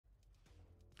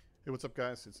Hey, what's up,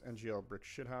 guys? It's NGL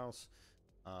BrSH.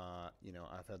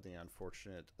 I've had the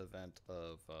unfortunate event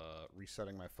of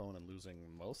resetting my phone and losing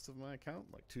most of my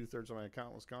account. Like 2/3 of my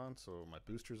account was gone, so my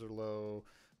boosters are low.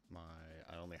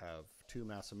 I only have 2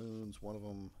 Masamunes. One of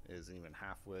them isn't even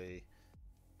halfway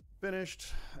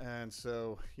finished, and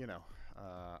so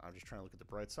I'm just trying to look at the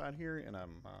bright side here, and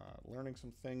I'm learning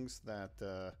some things that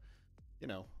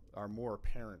are more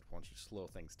apparent once you slow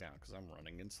things down, because I'm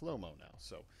running in slow-mo now.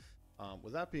 So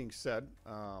with that being said,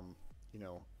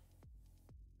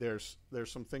 there's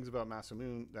some things about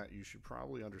Masamune that you should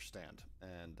probably understand.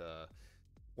 And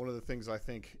one of the things I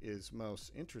think is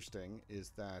most interesting is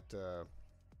that the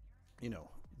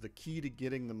key to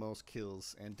getting the most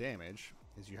kills and damage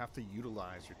is you have to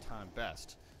utilize your time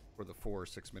best for the 4 or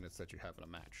 6 minutes that you have in a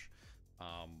match.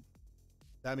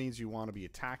 That means you want to be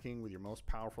attacking with your most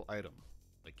powerful item,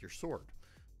 like your sword,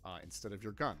 instead of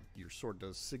your gun. Your sword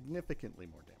does significantly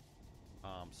more damage.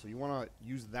 So you want to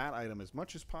use that item as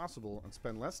much as possible and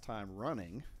spend less time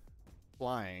running,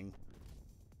 flying,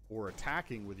 or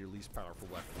attacking with your least powerful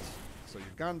weapons. So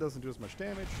your gun doesn't do as much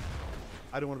damage.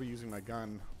 I don't want to be using my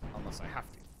gun unless I have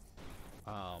to.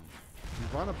 You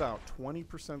run about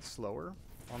 20% slower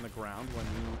on the ground when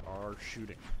you are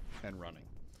shooting and running.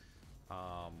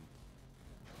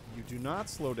 You do not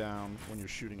slow down when you're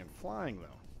shooting and flying,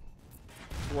 though.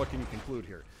 So what can you conclude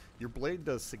here? Your blade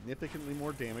does significantly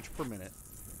more damage per minute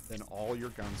than all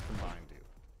your guns combined do.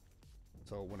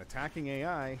 So when attacking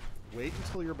AI, wait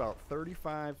until you're about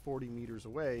 35-40 meters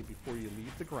away before you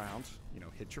leave the ground.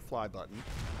 Hit your fly button,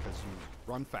 because you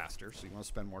run faster, so you want to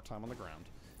spend more time on the ground.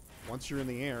 Once you're in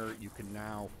the air, you can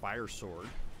now fire sword,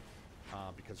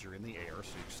 because you're in the air,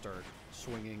 so you start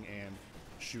swinging and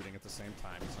shooting at the same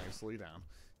time. It's not going to slow you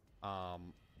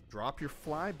down. Drop your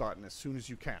fly button as soon as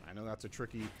you can. I know that's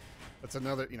that's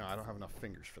another, I don't have enough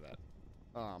fingers for that.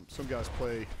 Some guys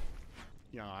play,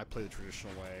 I play the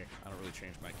traditional way. I don't really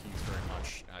change my keys very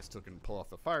much. I still can pull off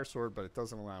the fire sword, but it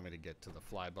doesn't allow me to get to the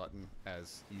fly button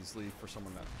as easily for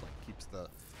someone that keeps the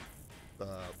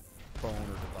phone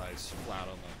or device flat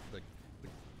on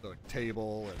the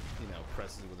table and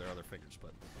presses it with their other fingers.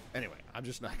 But anyway, I'm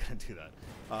just not going to do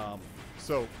that.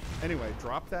 So anyway,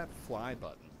 drop that fly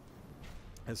button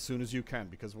as soon as you can,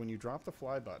 because when you drop the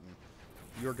fly button,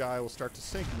 your guy will start to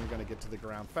sink and you're going to get to the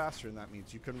ground faster, and that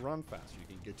means you can run faster. You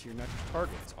can get to your next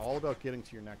target. It's all about getting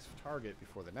to your next target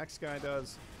before the next guy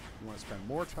does. You want to spend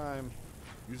more time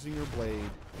using your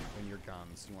blade than your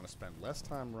guns. You want to spend less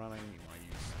time running. You want to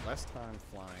use less time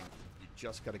flying. You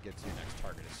just got to get to your next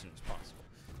target as soon as possible.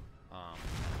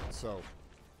 So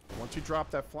once you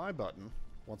drop that fly button,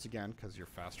 once again, because you're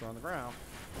faster on the ground,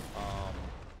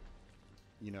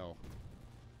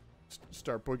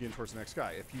 start boogieing towards the next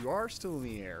guy. If you are still in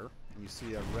the air and you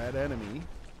see a red enemy,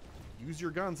 use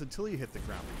your guns until you hit the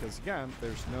ground, because again,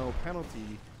 there's no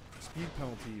speed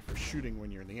penalty for shooting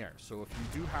when you're in the air. So if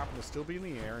you do happen to still be in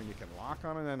the air and you can lock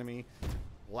on an enemy,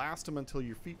 blast them until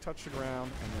your feet touch the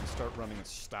ground, and then start running and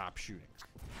stop shooting.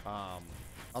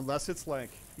 Unless it's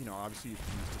like, obviously you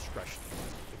can use discretion.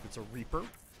 If it's a Reaper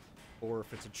or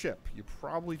if it's a chip, you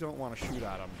probably don't want to shoot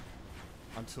at them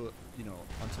until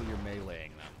you're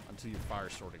meleeing them, until you're fire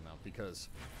sorting them, because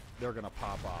they're going to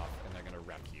pop off and they're going to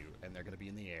wreck you, and they're going to be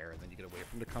in the air, and then you got to wait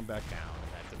for them to come back down,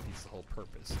 and that defeats the whole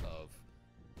purpose of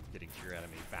getting to your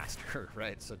enemy faster,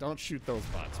 right? So don't shoot those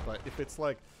bots. But if it's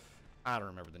like, I don't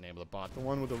remember the name of the bot, the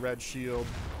one with the red shield,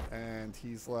 and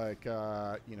he's like,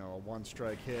 a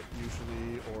one-strike hit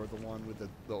usually, or the one with the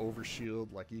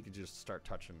overshield, like you can just start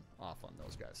touching off on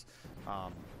those guys.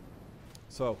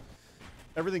 So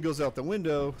everything goes out the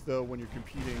window, though, when you're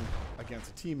competing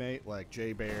against a teammate like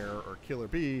J-Bear or Killer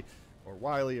B or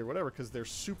Wily or whatever, because they're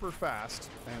super fast,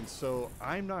 and so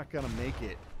I'm not going to make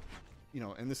it,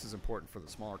 and this is important for the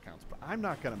smaller counts, but I'm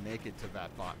not going to make it to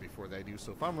that bot before they do.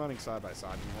 So if I'm running side by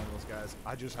side with one of those guys,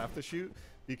 I just have to shoot,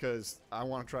 because I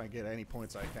want to try and get any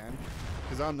points I can,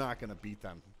 because I'm not going to beat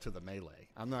them to the melee.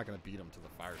 I'm not going to beat them to the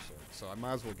fire sword. So I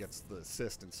might as well get the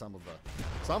assist in some of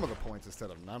the points instead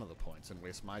of none of the points and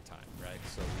waste my time, right?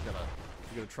 So we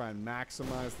gotta try and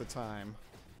maximize the time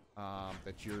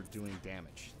that you're doing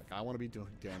damage. Like, I want to be doing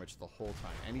damage the whole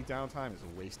time. Any downtime is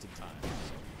a wasted time.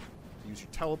 So use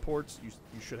your teleports.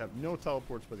 You should have no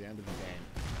teleports by the end of the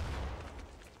game.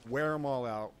 Wear them all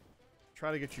out.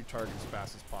 Try to get your target as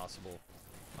fast as possible.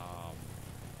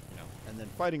 And then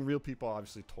fighting real people,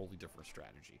 obviously, totally different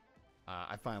strategy.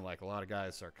 I find like a lot of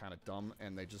guys are kind of dumb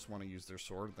and they just want to use their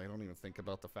sword. They don't even think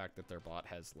about the fact that their bot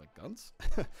has like guns.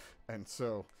 And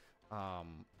so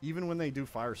even when they do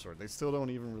fire sword, they still don't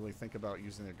even really think about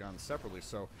using their guns separately.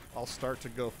 So I'll start to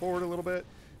go forward a little bit,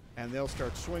 and they'll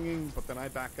start swinging, but then I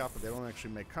back up, and they don't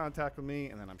actually make contact with me,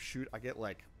 and then I get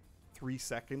like 3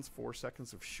 seconds, 4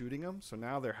 seconds of shooting them, so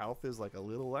now their health is like a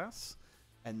little less.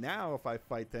 And now if I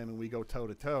fight them and we go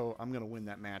toe-to-toe, I'm going to win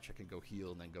that match. I can go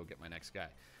heal and then go get my next guy.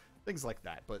 Things like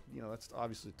that. But, you know, that's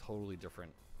obviously a totally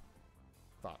different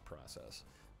thought process.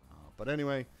 But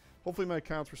anyway, hopefully my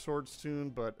accounts restored soon.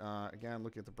 But, again,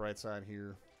 looking at the bright side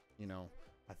here, you know,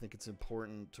 I think it's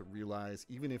important to realize,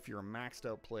 even if you're a maxed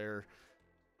out player,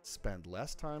 spend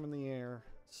less time in the air.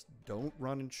 Don't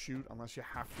run and shoot unless you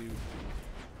have to.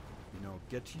 You know,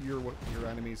 get to your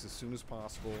enemies as soon as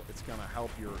possible. It's going to help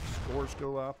your scores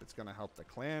go up. It's going to help the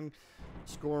clan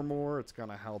score more. It's going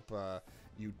to help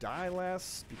you die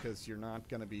less because you're not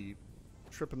going to be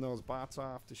tripping those bots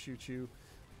off to shoot you.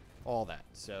 All that.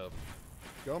 So,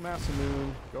 go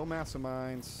Masamune, go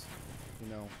Masaminds, you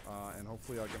know, and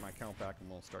hopefully I'll get my account back and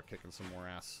we'll start kicking some more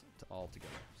ass all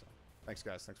together. So, thanks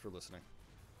guys. Thanks for listening.